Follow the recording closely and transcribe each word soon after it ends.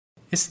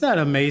Isn't that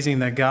amazing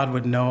that God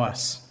would know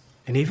us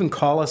and even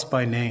call us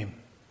by name?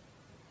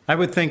 I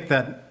would think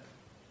that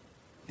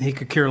he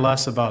could care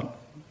less about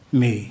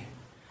me,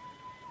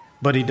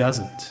 but he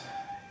doesn't.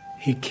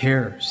 He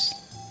cares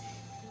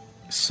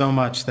so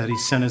much that he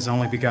sent his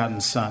only begotten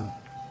Son,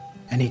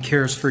 and he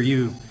cares for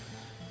you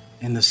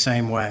in the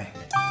same way.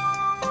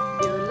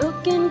 You're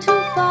looking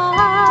too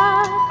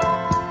far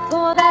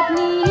for that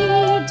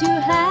need you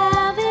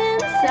have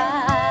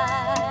inside.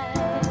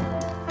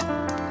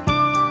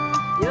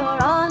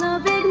 You're on a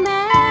big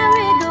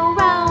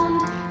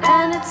merry-go-round,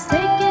 and it's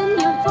taking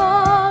you for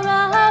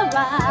a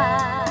ride.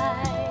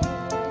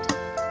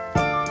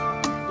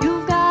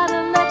 You've got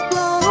to let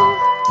go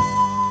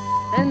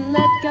and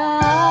let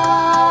God.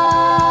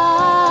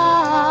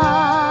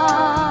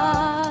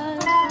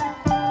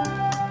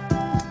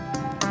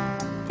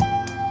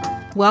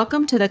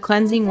 Welcome to the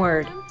Cleansing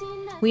Word.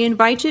 We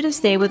invite you to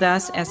stay with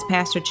us as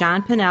Pastor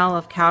John Pennell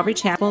of Calvary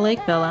Chapel,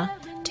 Lake Villa,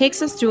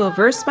 takes us through a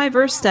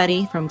verse-by-verse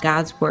study from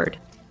God's Word.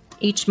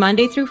 Each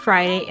Monday through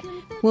Friday,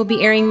 we'll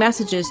be airing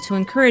messages to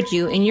encourage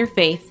you in your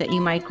faith that you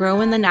might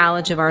grow in the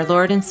knowledge of our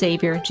Lord and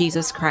Savior,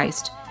 Jesus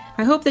Christ.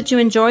 I hope that you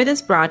enjoy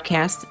this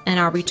broadcast, and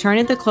I'll return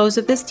at the close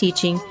of this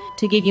teaching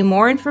to give you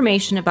more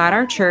information about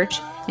our church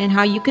and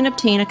how you can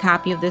obtain a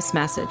copy of this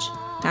message.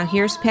 Now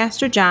here's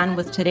Pastor John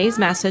with today's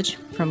message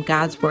from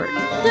God's Word.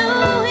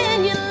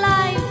 In your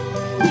life,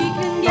 he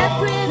can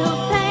get rid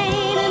of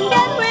pain and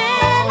get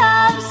rid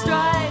of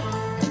strife.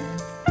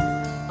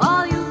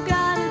 All you've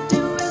got to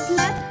do is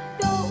let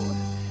go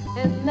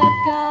and let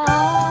God.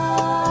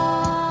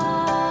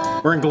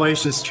 We're in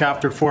Galatians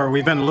chapter 4.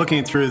 We've been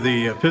looking through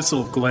the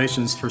epistle of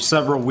Galatians for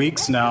several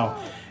weeks now,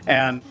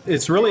 and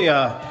it's really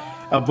a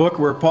book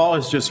where Paul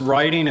is just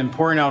writing and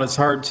pouring out his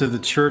heart to the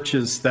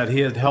churches that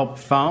he had helped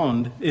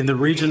found in the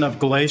region of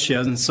Galatia.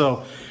 And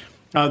so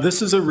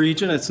this is a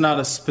region, it's not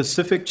a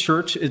specific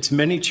church, it's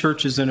many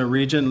churches in a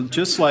region.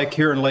 Just like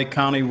here in Lake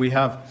County, we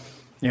have,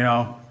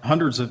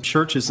 hundreds of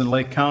churches in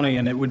Lake County,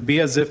 and it would be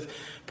as if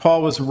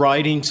Paul was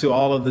writing to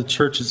all of the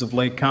churches of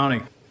Lake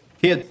County.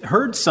 He had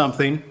heard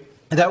something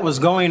that was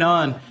going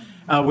on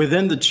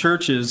within the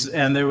churches,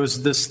 and there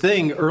was this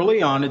thing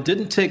early on. It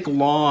didn't take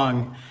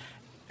long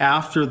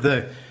after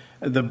the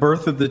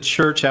birth of the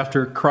church,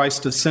 after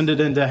Christ ascended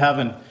into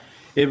heaven.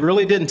 It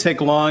really didn't take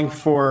long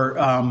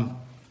for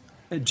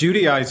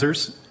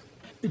Judaizers,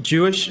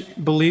 Jewish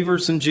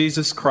believers in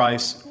Jesus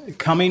Christ,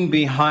 coming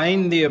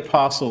behind the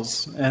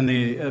apostles and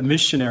the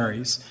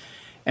missionaries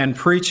and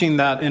preaching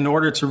that in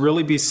order to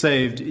really be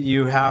saved,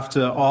 you have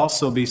to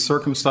also be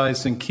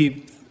circumcised and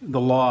keep the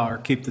law or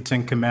keep the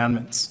Ten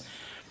Commandments.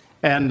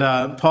 And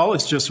Paul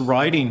is just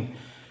writing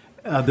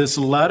this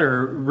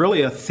letter,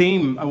 really a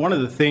theme, one of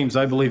the themes,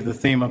 I believe the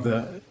theme of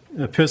the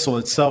epistle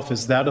itself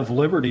is that of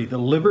liberty, the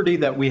liberty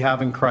that we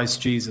have in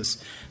Christ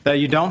Jesus, that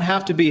you don't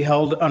have to be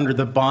held under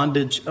the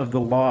bondage of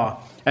the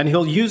law. And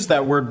he'll use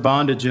that word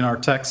bondage in our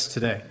text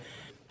today.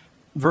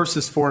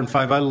 Verses 4 and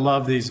 5, I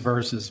love these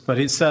verses, but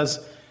he says,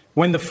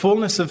 when the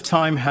fullness of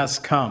time has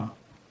come,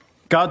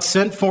 God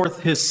sent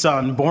forth his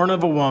Son, born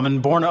of a woman,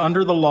 born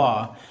under the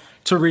law,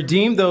 to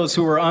redeem those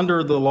who are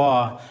under the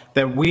law,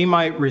 that we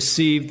might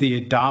receive the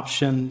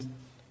adoption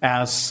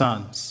as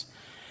sons.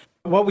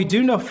 What we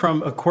do know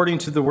from, according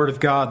to the Word of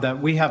God,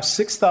 that we have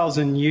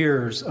 6,000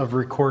 years of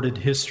recorded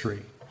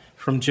history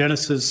from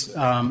Genesis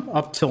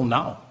up till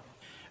now.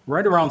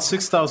 Right around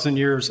 6,000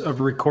 years of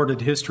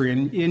recorded history.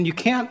 And you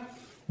can't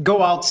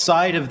go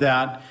outside of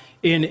that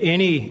in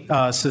any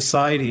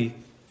society.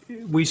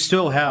 We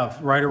still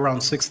have right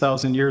around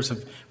 6,000 years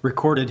of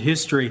recorded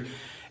history.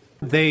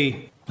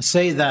 They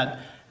say that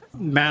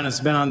man has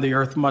been on the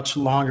earth much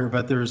longer,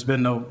 but there's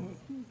been no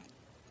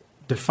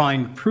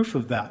defined proof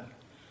of that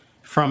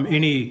from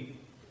any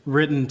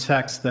written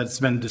text that's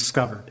been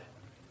discovered.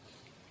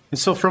 And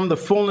so from the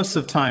fullness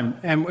of time,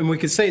 and we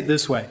could say it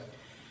this way,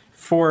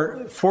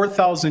 for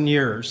 4,000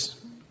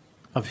 years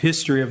of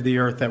history of the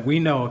earth that we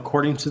know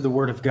according to the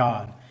Word of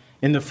God,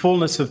 in the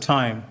fullness of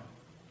time,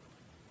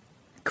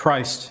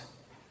 Christ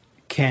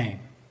came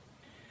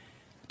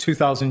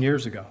 2,000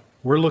 years ago.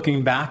 We're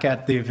looking back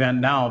at the event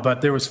now,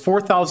 but there was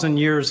 4,000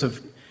 years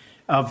of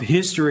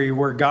history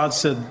where God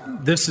said,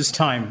 this is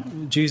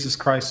time. Jesus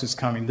Christ is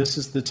coming. This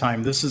is the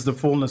time. This is the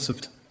fullness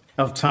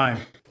of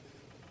time.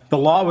 The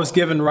law was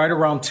given right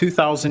around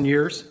 2,000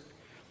 years,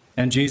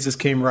 and Jesus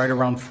came right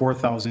around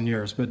 4,000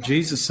 years. But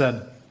Jesus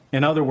said,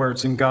 in other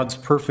words, in God's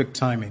perfect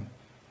timing,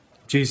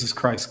 Jesus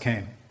Christ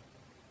came.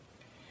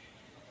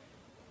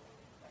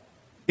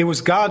 It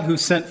was God who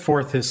sent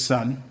forth his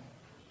Son.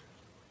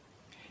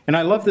 And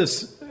I love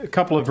this a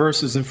couple of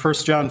verses in 1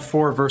 John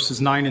 4, verses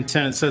 9 and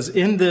 10. It says,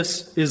 in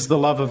this is the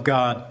love of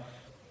God.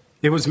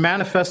 It was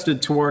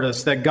manifested toward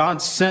us that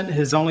God sent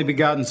his only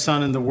begotten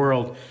Son in the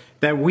world,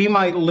 that we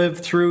might live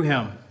through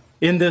him.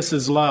 In this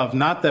is love,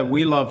 not that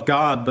we loved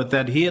God, but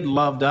that he had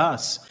loved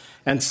us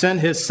and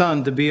sent his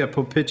Son to be a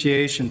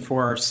propitiation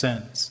for our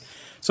sins.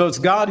 So it's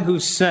God who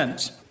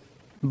sent,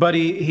 but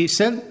he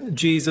sent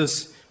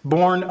Jesus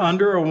born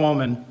under a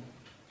woman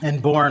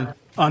and born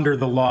under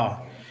the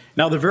law.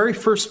 Now, the very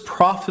first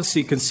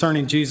prophecy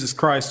concerning Jesus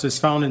Christ is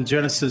found in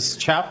Genesis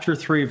chapter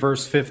 3,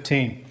 verse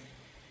 15,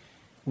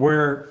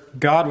 where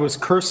God was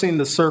cursing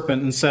the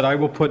serpent and said, I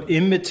will put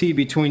enmity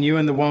between you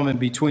and the woman,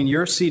 between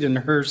your seed and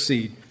her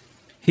seed.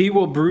 He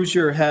will bruise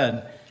your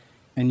head,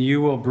 and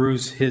you will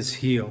bruise his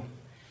heel.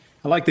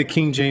 I like the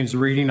King James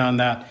reading on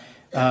that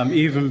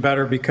even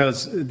better,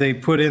 because they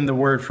put in the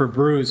word for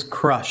bruise,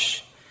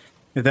 crush,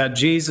 that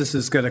Jesus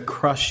is going to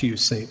crush you,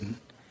 Satan.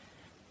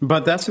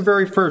 But that's the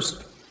very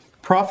first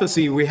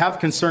prophecy we have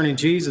concerning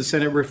Jesus,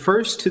 and it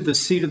refers to the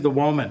seed of the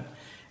woman.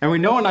 And we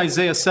know in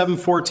Isaiah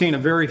 7:14, a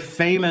very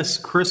famous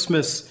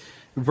Christmas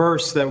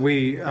verse that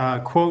we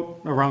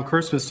quote around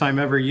Christmas time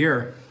every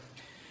year.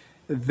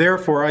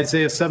 Therefore,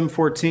 Isaiah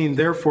 7:14,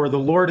 therefore the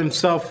Lord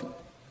himself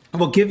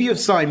will give you a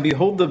sign.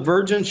 Behold, the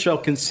virgin shall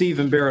conceive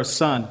and bear a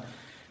son,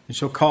 and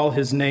shall call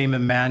his name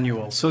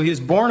Emmanuel. So he is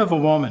born of a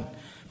woman,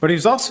 but he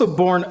was also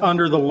born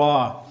under the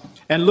law.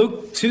 And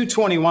Luke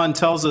 2:21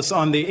 tells us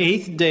on the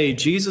 8th day,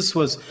 Jesus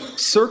was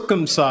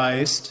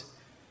circumcised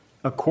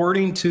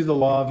according to the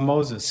law of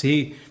Moses.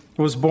 He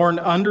was born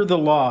under the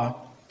law.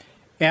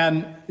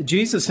 And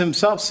Jesus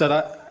himself said,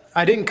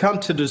 I didn't come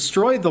to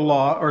destroy the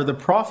law or the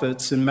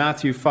prophets in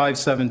Matthew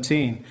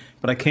 5:17,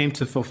 but I came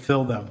to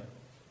fulfill them.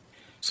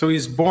 So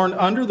he's born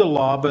under the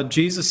law, but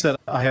Jesus said,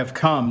 I have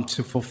come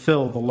to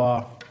fulfill the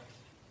law,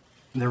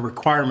 the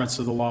requirements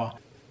of the law.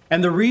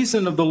 And the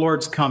reason of the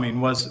Lord's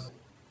coming was,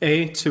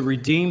 A, to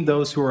redeem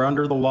those who are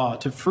under the law,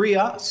 to free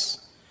us.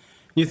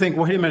 You think,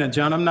 wait a minute,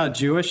 John, I'm not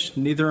Jewish,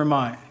 neither am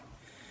I.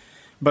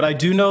 But I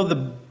do know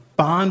the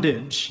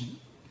bondage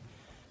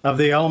of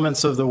the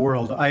elements of the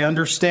world. I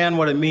understand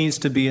what it means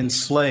to be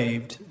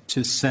enslaved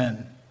to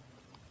sin.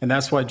 And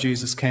that's why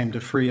Jesus came,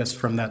 to free us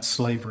from that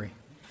slavery.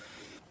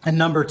 And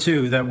number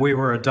two, that we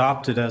were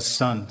adopted as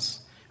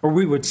sons, or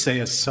we would say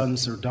as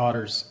sons or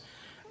daughters.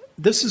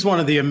 This is one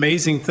of the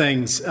amazing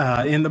things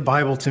in the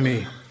Bible to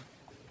me,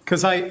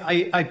 because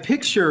I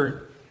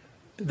picture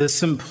the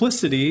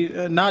simplicity,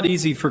 not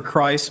easy for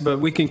Christ, but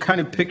we can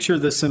kind of picture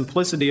the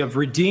simplicity of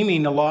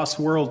redeeming a lost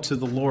world to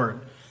the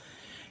Lord.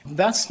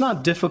 That's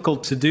not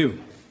difficult to do,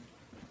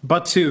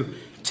 but to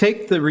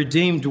take the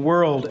redeemed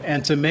world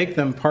and to make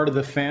them part of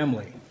the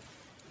family,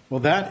 well,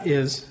 that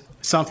is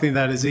something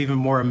that is even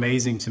more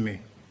amazing to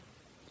me.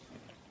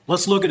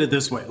 Let's look at it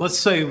this way. Let's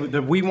say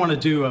that we want to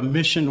do a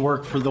mission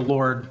work for the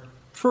Lord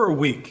for a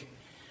week.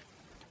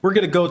 We're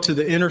going to go to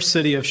the inner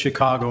city of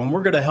Chicago, and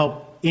we're going to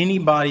help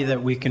anybody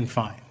that we can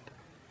find.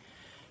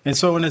 And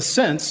so in a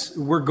sense,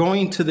 we're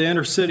going to the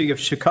inner city of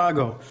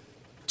Chicago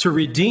to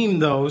redeem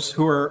those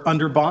who are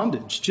under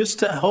bondage, just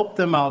to help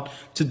them out,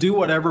 to do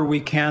whatever we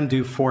can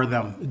do for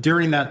them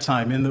during that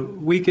time. And the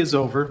week is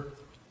over.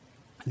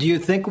 Do you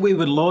think we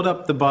would load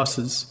up the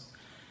buses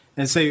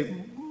and say,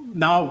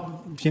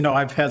 now,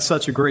 I've had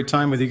such a great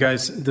time with you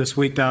guys this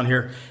week down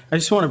here. I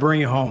just want to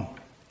bring you home.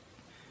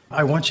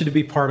 I want you to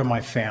be part of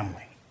my family.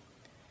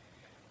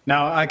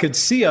 Now, I could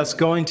see us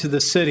going to the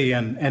city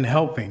and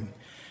helping.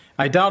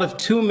 I doubt if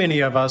too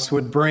many of us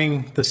would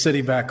bring the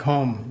city back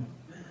home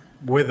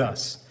with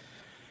us.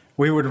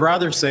 We would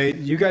rather say,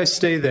 you guys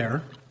stay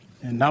there,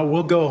 and now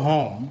we'll go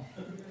home.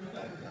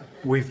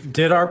 We've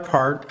did our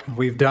part.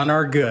 We've done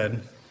our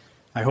good.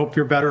 I hope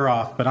you're better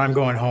off, but I'm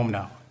going home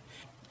now.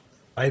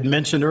 I had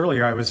mentioned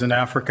earlier I was in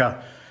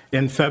Africa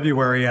in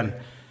February, and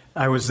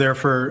I was there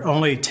for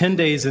only 10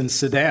 days in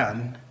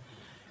Sudan.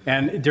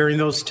 And during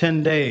those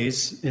 10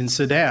 days in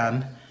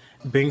Sudan,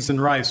 beans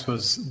and rice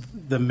was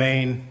the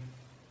main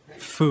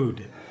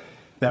food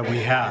that we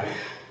had.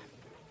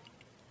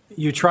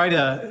 You try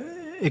to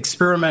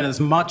experiment as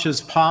much as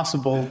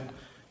possible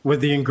with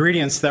the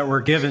ingredients that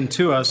were given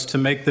to us to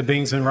make the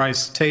beans and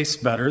rice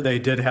taste better. They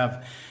did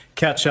have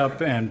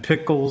ketchup and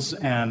pickles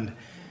and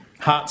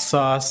hot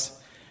sauce,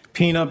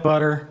 peanut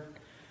butter.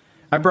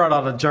 I brought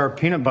out a jar of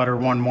peanut butter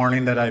one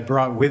morning that I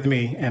brought with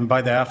me, and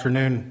by the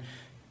afternoon,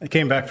 I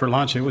came back for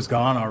lunch, it was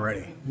gone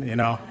already,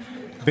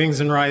 Beans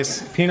and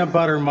rice, peanut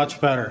butter,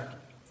 much better.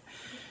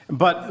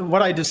 But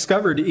what I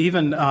discovered,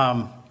 even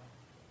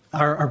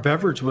our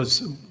beverage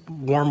was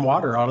warm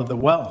water out of the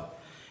well.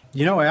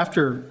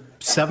 After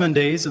 7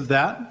 days of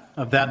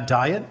that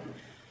diet,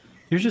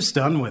 you're just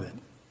done with it.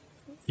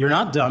 You're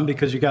not done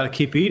because you got to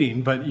keep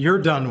eating, but you're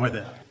done with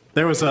it.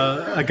 There was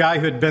a guy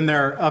who had been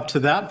there up to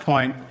that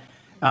point.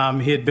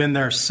 He had been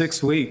there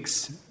 6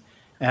 weeks,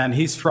 and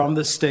he's from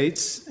the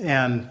States,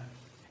 and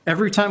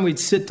every time we'd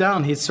sit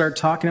down, he'd start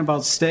talking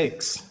about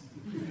steaks.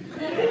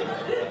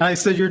 And I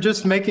said, you're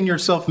just making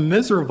yourself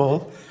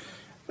miserable,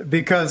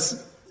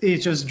 because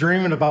he's just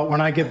dreaming about when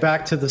I get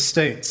back to the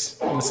States.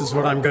 This is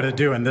what I'm going to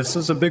do, and this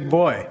is a big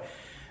boy.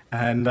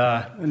 And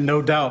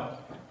no doubt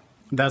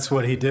that's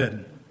what he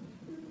did.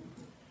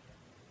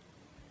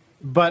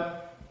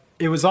 But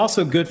it was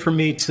also good for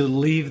me to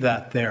leave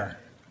that there.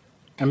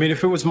 I mean,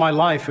 if it was my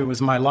life, it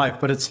was my life,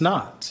 but it's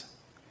not.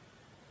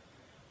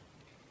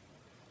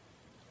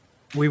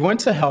 We went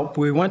to help,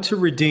 we went to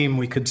redeem,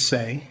 we could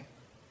say,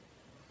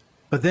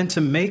 but then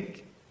to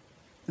make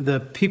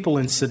the people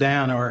in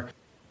Sudan or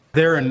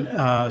there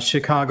in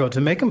Chicago,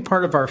 to make them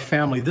part of our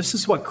family. This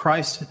is what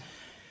Christ,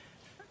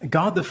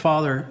 God the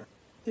Father,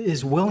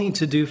 is willing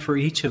to do for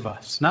each of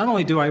us. Not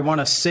only do I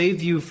want to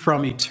save you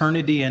from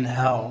eternity in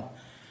hell,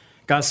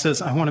 God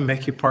says, I want to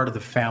make you part of the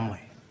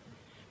family.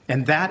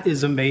 And that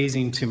is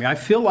amazing to me. I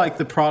feel like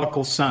the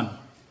prodigal son.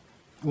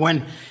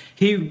 When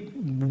he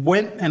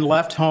went and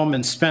left home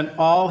and spent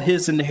all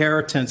his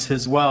inheritance,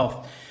 his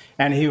wealth,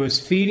 and he was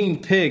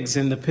feeding pigs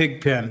in the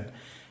pig pen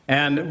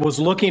and was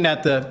looking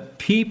at the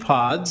pea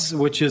pods,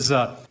 which is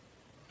a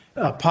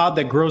pod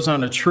that grows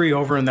on a tree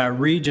over in that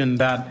region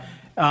that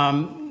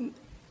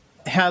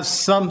has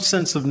some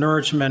sense of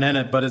nourishment in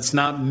it, but it's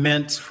not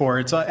meant for,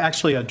 it's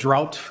actually a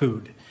drought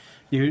food.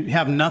 You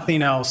have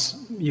nothing else,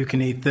 you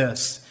can eat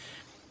this.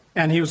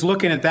 And he was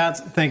looking at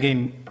that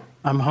thinking,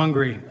 I'm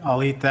hungry,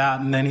 I'll eat that.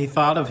 And then he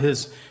thought of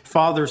his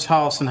father's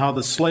house and how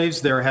the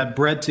slaves there had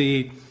bread to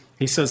eat.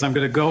 He says, I'm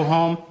going to go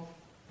home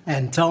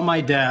and tell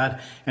my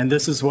dad, and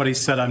this is what he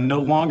said, I'm no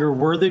longer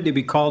worthy to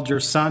be called your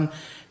son.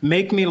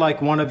 Make me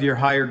like one of your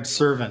hired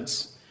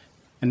servants.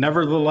 And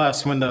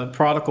nevertheless, when the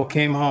prodigal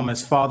came home,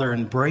 his father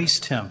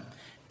embraced him,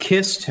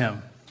 kissed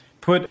him,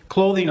 put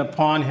clothing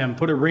upon him,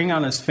 put a ring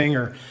on his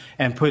finger,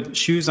 and put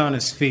shoes on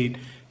his feet,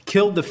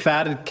 killed the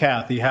fatted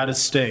calf, he had a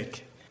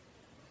steak.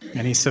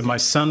 And he said, my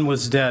son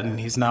was dead, and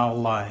he's now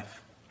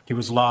alive. He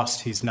was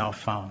lost, he's now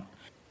found.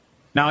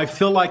 Now, I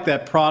feel like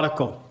that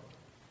prodigal,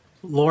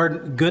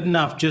 Lord, good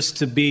enough just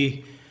to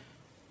be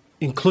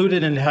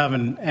included in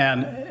heaven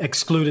and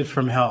excluded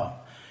from hell.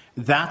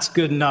 That's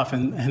good enough.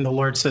 And the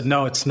Lord said,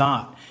 no, it's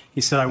not.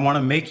 He said, I want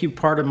to make you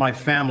part of my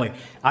family.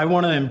 I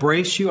want to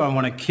embrace you. I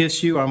want to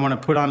kiss you. I want to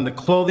put on the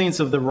clothing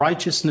of the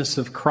righteousness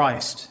of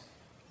Christ.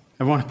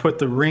 I want to put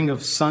the ring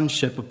of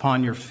sonship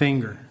upon your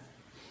finger.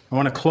 I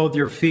want to clothe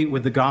your feet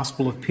with the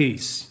gospel of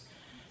peace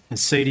and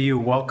say to you,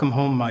 welcome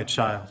home, my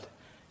child.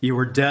 You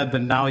were dead,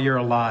 but now you're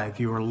alive.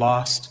 You were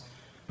lost,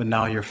 but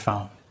now you're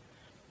found.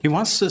 He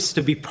wants us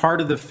to be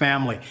part of the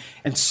family.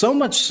 And so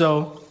much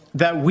so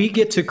that we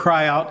get to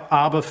cry out,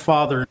 Abba,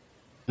 Father.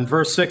 In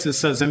verse 6 it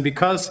says, and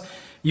because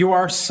you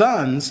are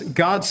sons,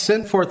 God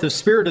sent forth the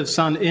Spirit of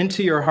Son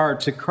into your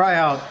heart to cry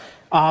out,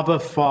 Abba,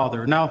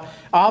 Father. Now,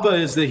 Abba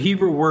is the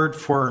Hebrew word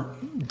for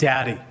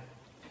daddy.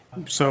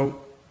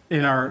 So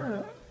in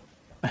our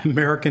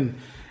American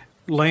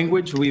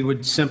language, we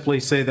would simply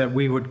say that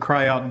we would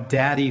cry out,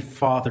 Daddy,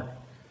 Father.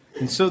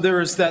 And so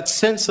there is that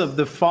sense of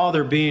the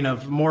father being a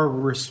more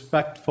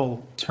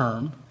respectful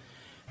term.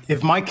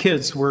 If my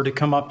kids were to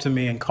come up to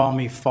me and call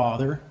me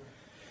father,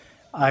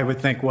 I would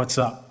think, what's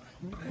up?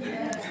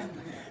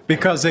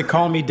 Because they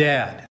call me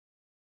dad.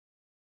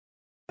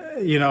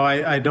 You know,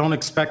 I don't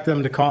expect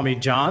them to call me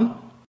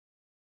John,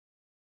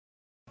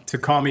 to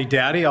call me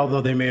daddy,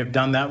 although they may have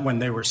done that when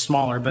they were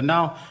smaller. But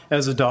now,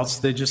 as adults,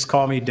 they just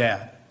call me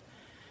dad.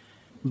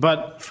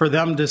 But for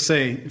them to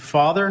say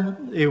father,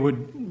 it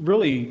would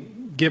really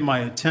get my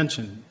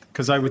attention,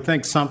 because I would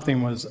think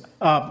something was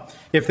up.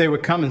 If they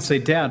would come and say,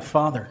 Dad,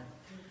 Father,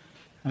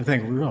 I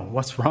think, oh,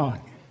 what's wrong?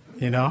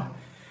 You know,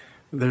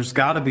 there's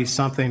got to be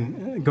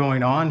something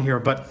going on here.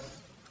 But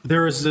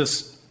there is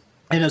this,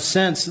 in a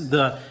sense,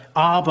 the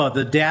Abba,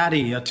 the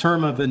daddy, a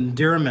term of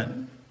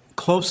endearment,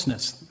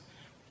 closeness,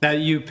 that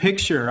you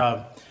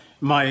picture.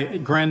 My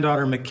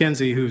granddaughter,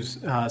 Mackenzie, who's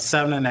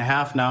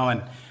 7.5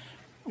 now,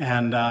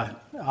 and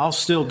I'll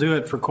still do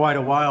it for quite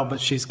a while, but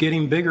she's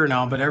getting bigger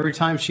now. But every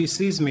time she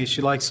sees me,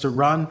 she likes to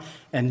run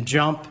and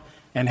jump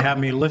and have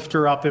me lift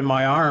her up in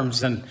my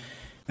arms. And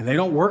they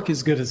don't work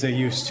as good as they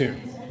used to.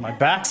 My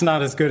back's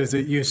not as good as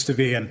it used to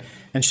be. And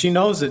she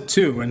knows it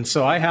too. And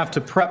so I have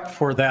to prep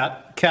for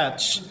that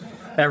catch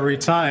every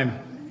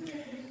time.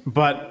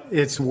 But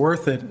it's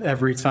worth it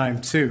every time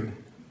too,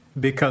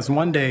 because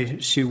one day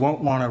she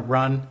won't want to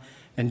run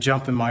and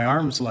jump in my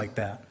arms like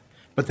that.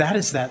 But that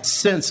is that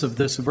sense of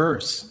this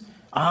verse.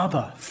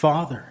 Abba,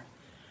 Father.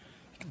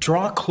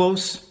 Draw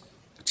close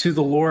to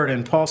the Lord.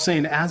 And Paul's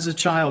saying, as a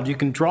child, you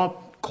can draw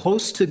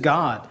close to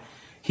God.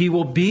 He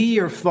will be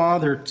your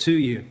Father to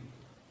you.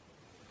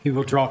 He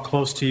will draw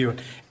close to you.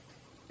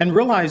 And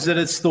realize that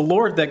it's the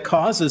Lord that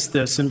causes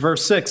this. In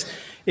verse 6,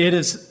 it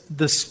is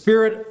the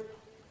Spirit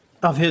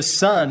of His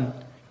Son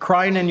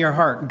crying in your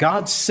heart.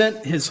 God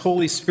sent His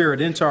Holy Spirit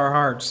into our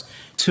hearts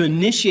to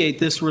initiate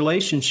this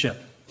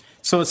relationship.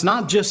 So it's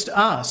not just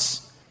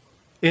us.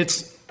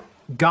 It's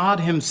God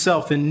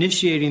Himself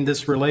initiating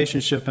this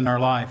relationship in our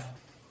life.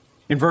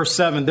 In verse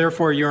 7,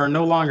 therefore you are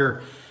no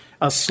longer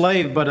a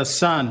slave, but a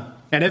son.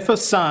 And if a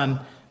son,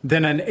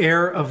 then an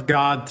heir of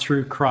God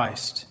through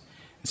Christ.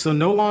 So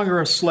no longer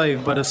a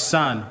slave, but a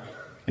son.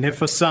 And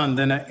if a son,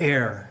 then an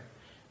heir.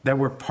 That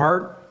we're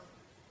part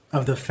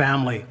of the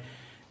family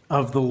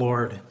of the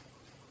Lord.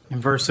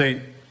 In verse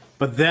 8,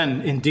 but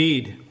then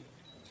indeed,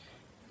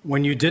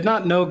 when you did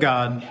not know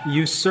God,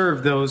 you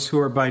served those who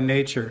are by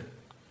nature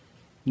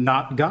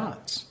not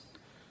God's.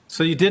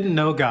 So you didn't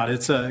know God.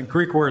 It's a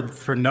Greek word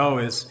for know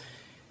is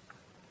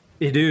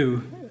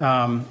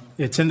idu.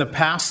 It's in the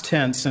past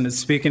tense, and it's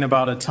speaking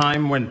about a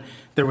time when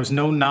there was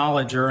no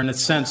knowledge, or in a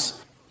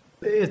sense,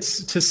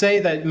 It's to say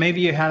that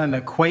maybe you had an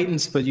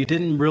acquaintance, but you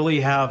didn't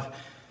really have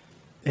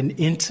an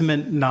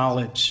intimate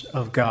knowledge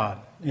of God.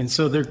 And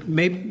so there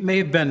may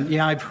have been,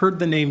 I've heard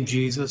the name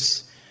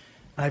Jesus.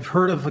 I've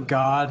heard of a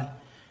God,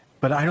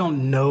 but I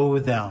don't know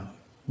them.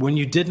 When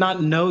you did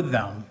not know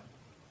them,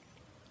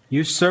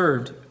 you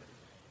served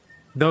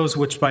those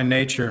which by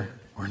nature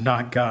were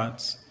not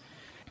God's.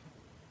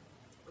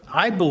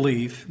 I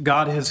believe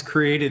God has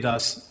created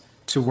us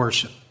to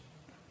worship.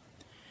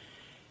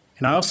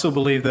 And I also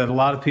believe that a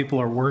lot of people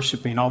are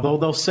worshiping, although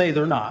they'll say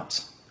they're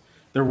not.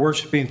 They're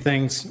worshiping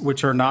things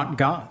which are not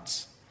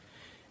God's.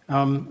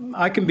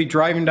 I can be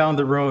driving down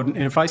the road, and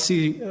if I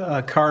see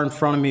a car in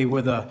front of me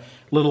with a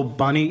little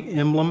bunny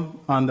emblem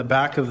on the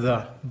back of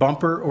the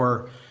bumper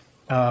or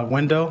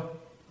window,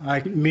 I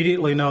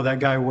immediately know that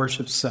guy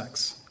worships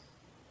sex.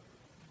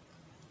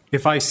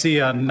 If I see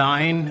a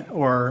 9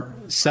 or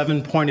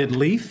 7-pointed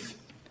leaf,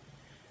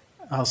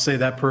 I'll say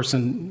that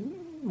person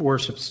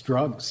worships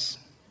drugs,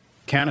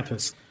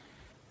 cannabis.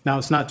 Now,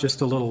 it's not just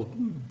a little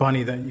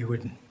bunny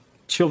that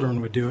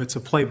children would do. It's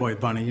a Playboy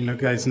bunny. You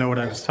guys know what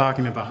I was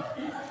talking about.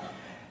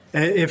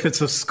 If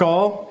it's a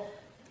skull,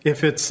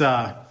 if it's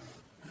a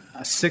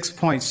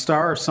 6-point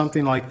star or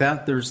something like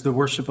that, there's the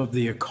worship of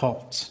the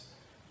occult.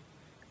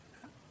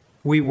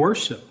 We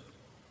worship,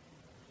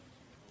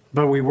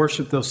 but we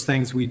worship those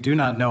things we do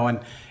not know.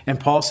 And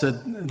Paul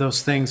said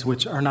those things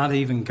which are not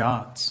even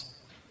God's.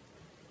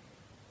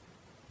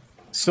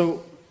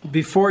 So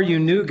before you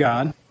knew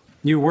God,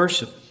 you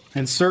worshiped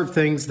and served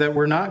things that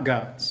were not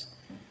God's.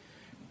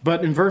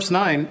 But in verse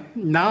 9,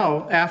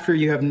 now after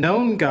you have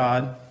known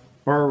God,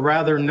 or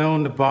rather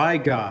known by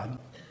God.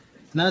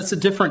 Now that's a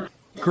different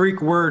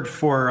Greek word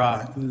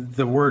for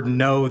the word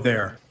know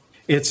there.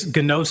 It's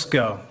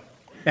gnosko,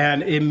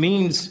 and it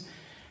means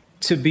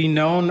to be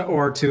known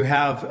or to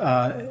have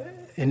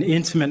an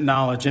intimate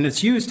knowledge. And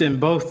it's used in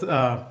both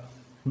of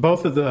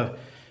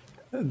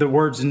the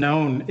words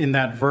known in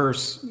that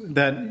verse,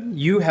 that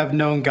you have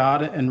known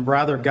God and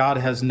rather God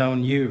has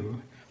known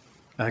you.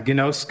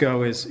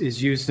 Gnosko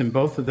is used in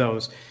both of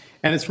those.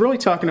 And it's really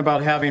talking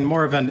about having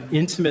more of an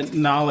intimate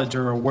knowledge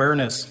or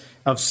awareness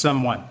of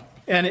someone.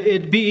 And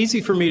it'd be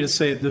easy for me to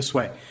say it this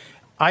way.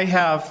 I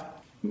have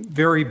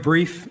very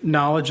brief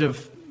knowledge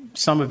of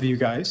some of you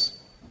guys.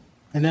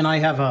 And then I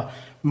have a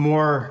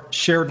more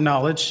shared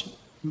knowledge,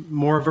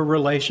 more of a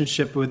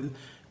relationship with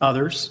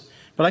others.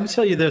 But I can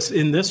tell you this,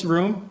 in this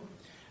room,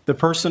 the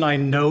person I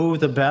know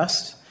the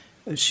best,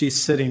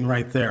 she's sitting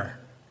right there.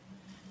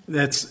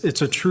 It's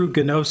a true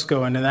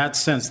gnosko, and in that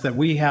sense that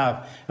we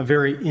have a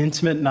very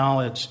intimate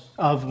knowledge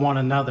of one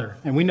another.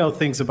 And we know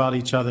things about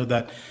each other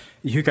that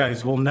you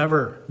guys will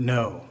never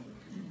know.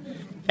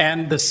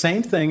 And the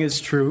same thing is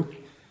true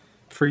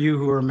for you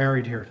who are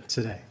married here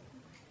today,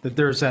 that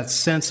there's that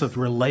sense of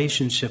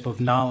relationship,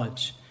 of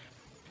knowledge.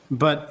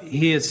 But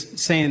he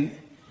is saying,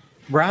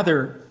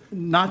 rather,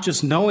 not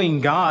just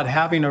knowing God,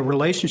 having a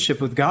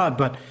relationship with God,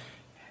 but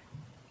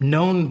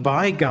known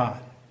by God.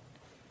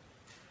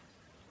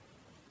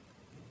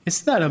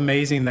 Isn't that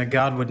amazing that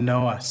God would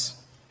know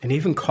us and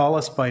even call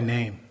us by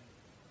name?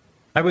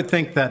 I would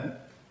think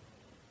that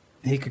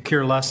he could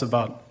care less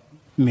about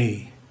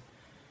me.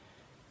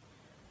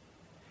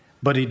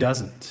 But he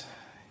doesn't.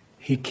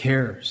 He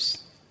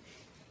cares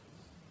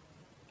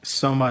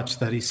so much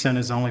that he sent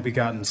his only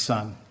begotten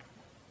Son.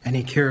 And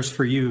he cares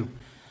for you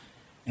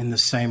in the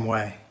same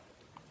way.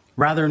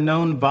 Rather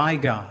known by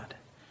God.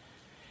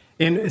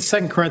 In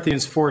 2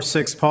 Corinthians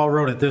 4:6, Paul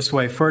wrote it this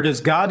way, "For it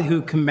is God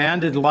who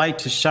commanded light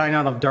to shine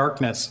out of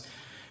darkness,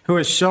 who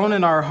has shown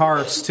in our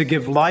hearts to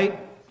give light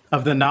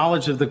of the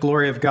knowledge of the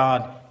glory of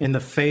God in the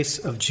face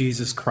of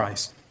Jesus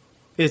Christ."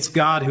 It's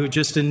God who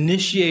just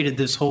initiated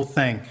this whole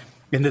thing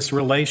in this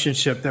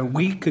relationship that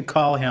we could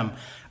call him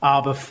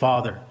Abba,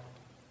 Father.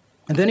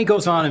 And then he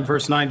goes on in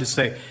verse 9 to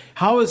say,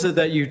 "How is it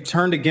that you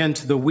turned again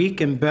to the weak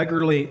and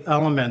beggarly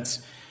elements,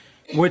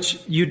 which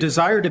you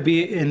desire to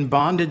be in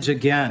bondage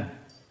again?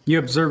 You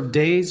observe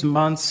days,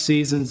 months,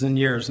 seasons, and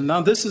years." And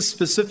now this is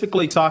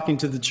specifically talking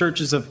to the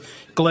churches of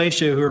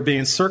Galatia who are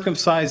being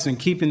circumcised and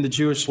keeping the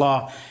Jewish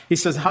law. He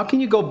says, how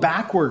can you go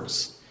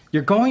backwards?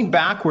 You're going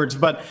backwards.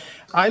 But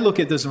I look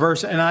at this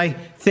verse and I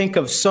think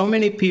of so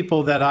many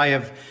people that I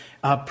have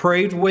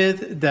prayed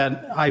with,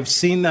 that I've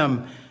seen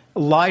them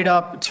light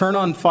up, turn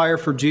on fire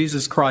for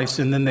Jesus Christ,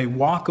 and then they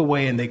walk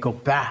away and they go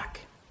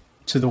back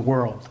to the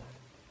world.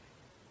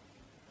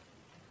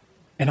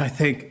 And I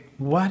think,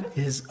 what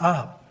is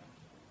up?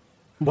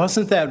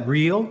 Wasn't that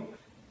real?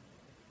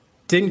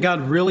 Didn't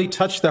God really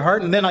touch their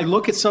heart? And then I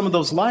look at some of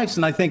those lives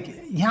and I think,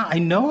 yeah, I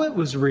know it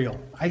was real.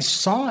 I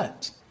saw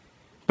it.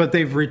 But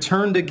they've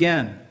returned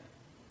again.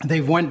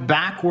 They've went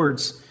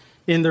backwards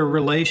in their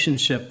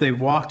relationship. They've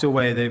walked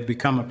away. They've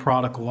become a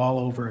prodigal all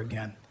over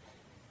again.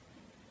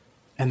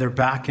 And they're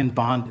back in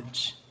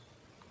bondage.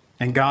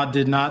 And God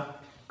did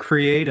not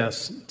create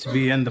us to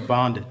be in the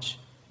bondage,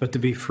 but to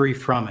be free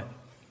from it.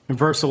 In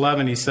verse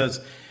 11, he says,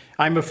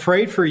 "I'm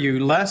afraid for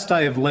you, lest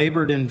I have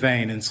labored in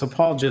vain." And so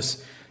Paul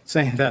just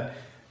saying that,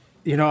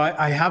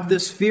 I have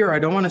this fear. I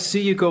don't want to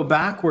see you go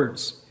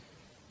backwards.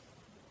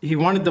 He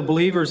wanted the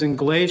believers in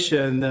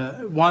Galatia and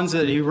the ones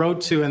that he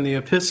wrote to in the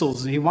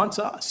epistles. He wants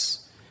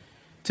us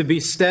to be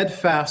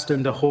steadfast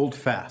and to hold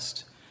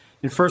fast.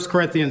 In 1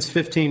 Corinthians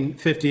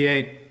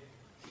 15:58,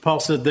 Paul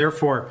said,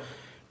 "Therefore,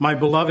 my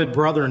beloved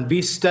brethren,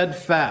 be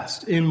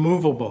steadfast,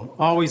 immovable,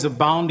 always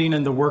abounding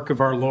in the work of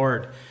our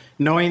Lord,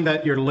 knowing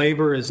that your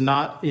labor is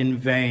not in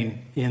vain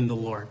in the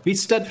Lord." Be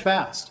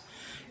steadfast.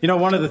 You know,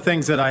 one of the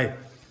things that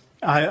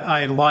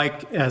I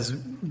like as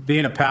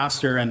being a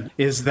pastor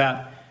is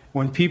that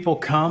when people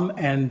come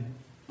and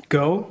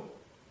go,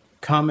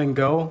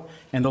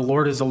 and the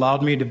Lord has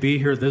allowed me to be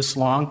here this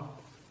long,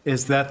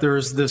 is that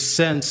there's this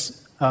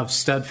sense of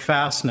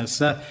steadfastness.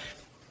 That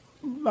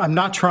I'm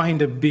not trying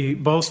to be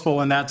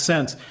boastful in that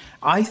sense.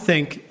 I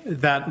think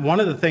that one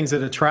of the things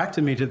that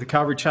attracted me to the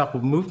Calvary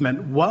Chapel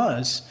movement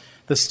was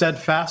the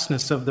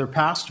steadfastness of their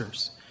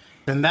pastors.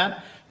 And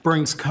that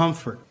brings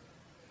comfort.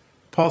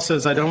 Paul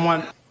says, I don't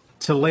want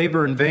to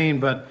labor in vain,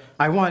 but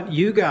I want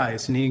you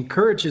guys, and he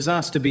encourages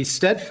us to be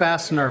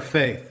steadfast in our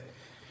faith.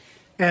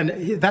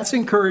 And that's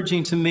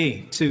encouraging to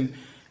me, to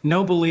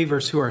know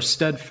believers who are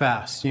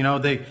steadfast. You know,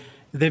 they've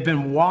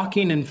been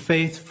walking in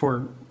faith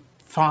for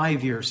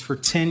 5 years, for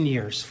 10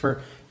 years,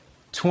 for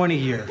 20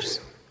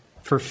 years,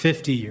 for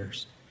 50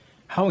 years.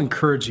 How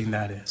encouraging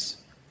that is.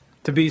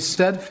 To be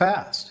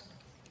steadfast.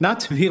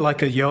 Not to be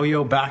like a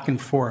yo-yo back and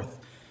forth,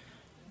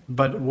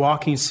 but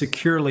walking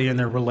securely in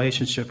their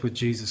relationship with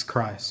Jesus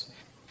Christ.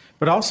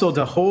 But also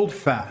to hold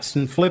fast.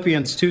 In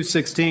Philippians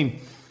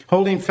 2:16,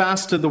 holding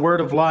fast to the word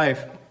of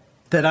life,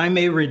 that I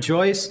may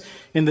rejoice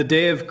in the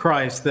day of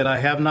Christ, that I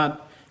have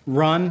not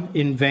run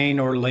in vain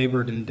or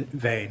labored in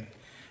vain.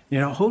 You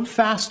know, hold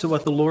fast to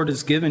what the Lord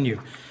has given you.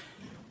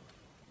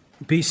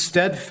 Be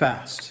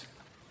steadfast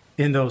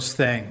in those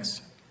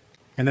things.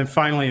 And then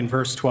finally in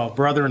verse 12,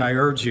 brethren, I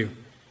urge you,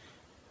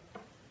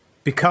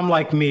 become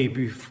like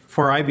me,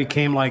 for I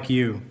became like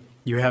you.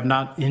 You have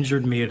not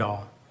injured me at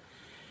all.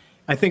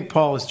 I think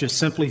Paul is just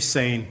simply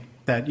saying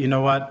that, you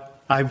know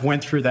what, I've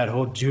went through that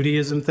whole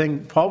Judaism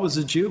thing. Paul was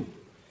a Jew.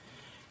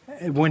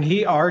 When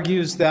he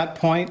argues that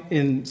point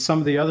in some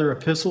of the other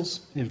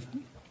epistles, in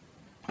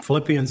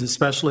Philippians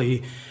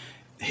especially,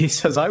 he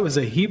says, I was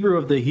a Hebrew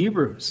of the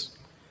Hebrews.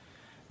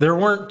 There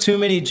weren't too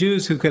many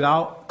Jews who could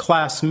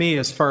outclass me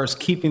as far as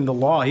keeping the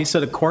law. He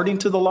said, according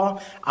to the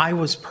law, I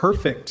was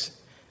perfect.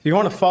 If you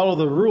want to follow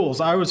the rules,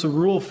 I was a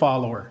rule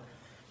follower.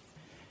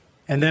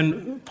 And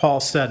then Paul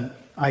said,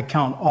 I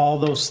count all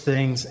those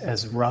things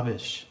as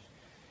rubbish.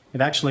 It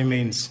actually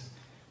means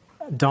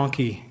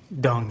donkey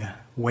dung,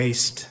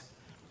 waste.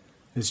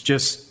 It's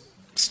just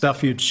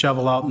stuff you'd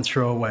shovel out and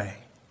throw away,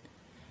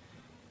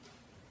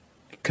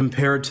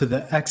 compared to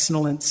the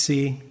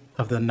excellency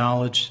of the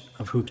knowledge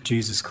of who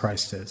Jesus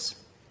Christ is.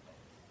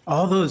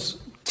 All those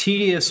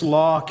tedious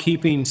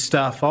law-keeping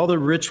stuff, all the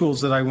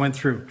rituals that I went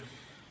through,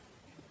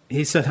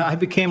 he said, I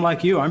became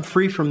like you. I'm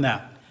free from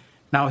that.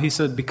 Now he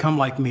said, become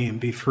like me and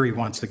be free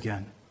once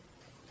again.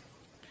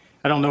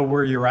 I don't know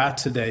where you're at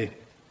today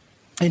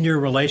in your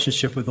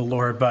relationship with the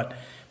Lord, but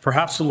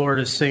perhaps the Lord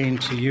is saying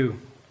to you,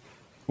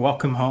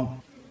 welcome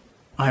home.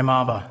 I'm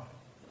Abba.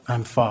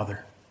 I'm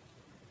Father.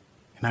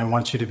 And I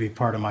want you to be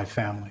part of my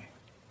family.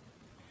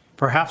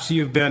 Perhaps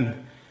you've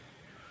been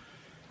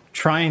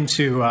trying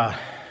to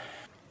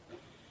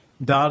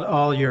dot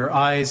all your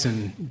I's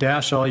and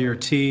dash all your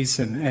T's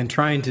and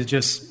trying to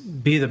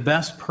just be the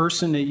best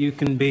person that you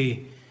can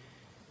be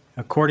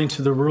according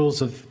to the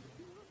rules of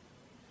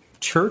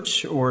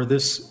church or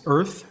this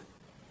earth,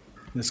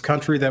 this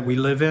country that we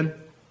live in,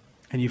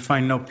 and you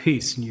find no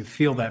peace and you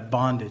feel that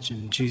bondage.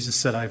 And Jesus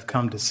said, I've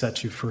come to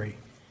set you free.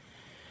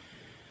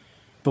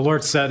 The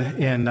Lord said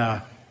in,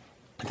 I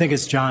think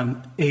it's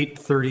John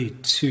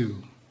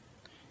 8:32,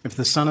 if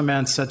the Son of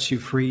Man sets you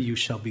free, you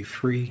shall be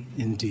free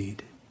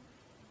indeed.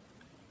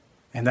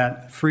 And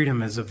that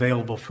freedom is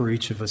available for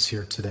each of us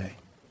here today.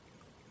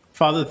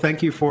 Father,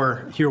 thank you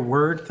for your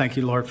word. Thank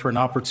you, Lord, for an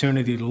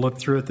opportunity to look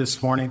through it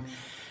this morning.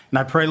 And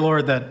I pray,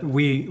 Lord, that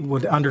we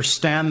would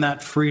understand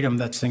that freedom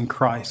that's in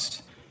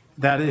Christ.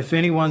 That if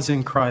anyone's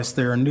in Christ,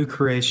 they're a new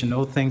creation.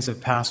 Old things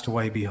have passed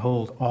away.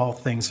 Behold, all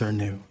things are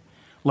new.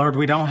 Lord,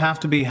 we don't have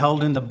to be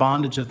held in the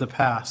bondage of the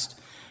past.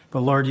 But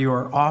Lord, you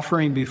are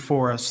offering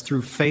before us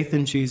through faith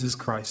in Jesus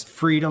Christ,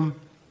 freedom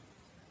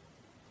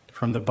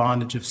from the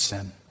bondage of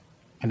sin.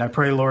 And I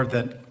pray, Lord,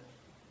 that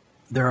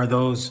there are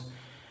those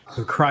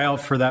who cry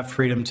out for that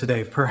freedom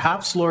today.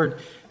 Perhaps, Lord,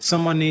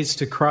 someone needs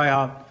to cry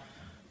out,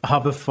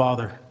 Abba,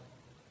 Father.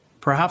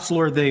 Perhaps,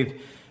 Lord,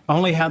 they've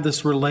only had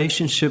this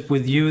relationship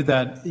with you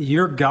that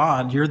you're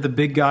God, you're the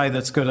big guy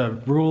that's going to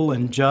rule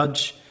and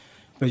judge,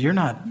 but you're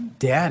not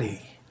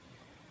Daddy.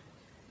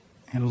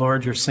 And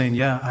Lord, you're saying,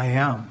 yeah, I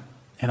am.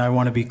 And I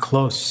want to be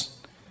close.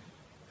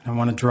 I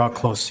want to draw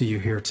close to you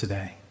here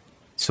today.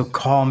 So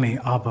call me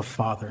Abba,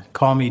 Father.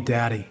 Call me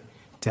Daddy,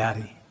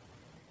 Daddy.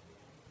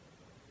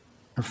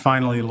 Or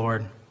finally,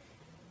 Lord,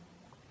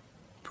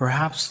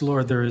 perhaps,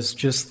 Lord, there is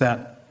just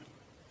that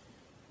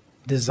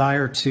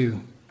desire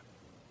to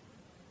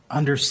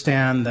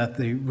understand that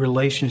the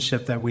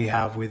relationship that we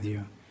have with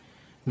you,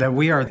 that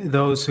we are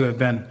those who have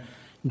been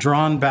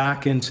drawn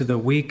back into the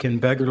weak and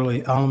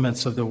beggarly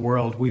elements of the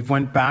world. We've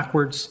went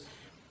backwards,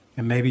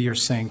 and maybe you're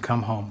saying,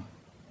 come home.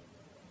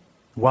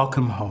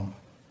 Welcome home.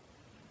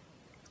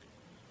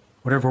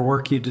 Whatever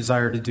work you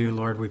desire to do,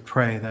 Lord, we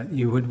pray that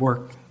you would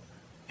work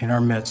in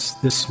our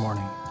midst this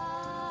morning.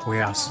 We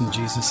ask in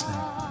Jesus'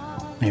 name.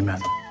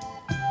 Amen.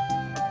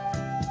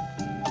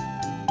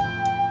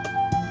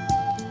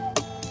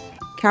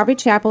 Calvary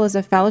Chapel is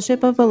a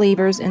fellowship of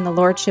believers in the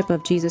Lordship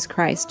of Jesus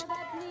Christ.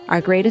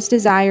 Our greatest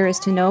desire is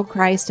to know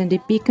Christ and to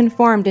be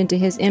conformed into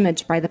His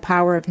image by the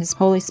power of His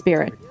Holy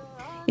Spirit.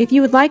 If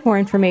you would like more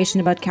information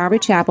about Calvary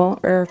Chapel,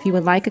 or if you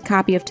would like a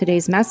copy of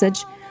today's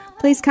message,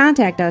 please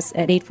contact us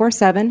at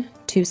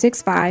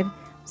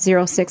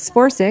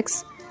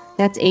 847-265-0646.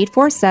 That's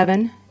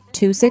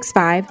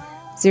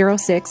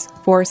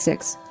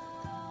 847-265-0646.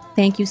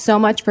 Thank you so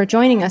much for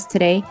joining us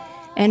today,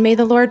 and may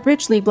the Lord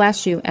richly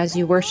bless you as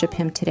you worship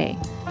Him today.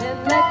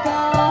 And let God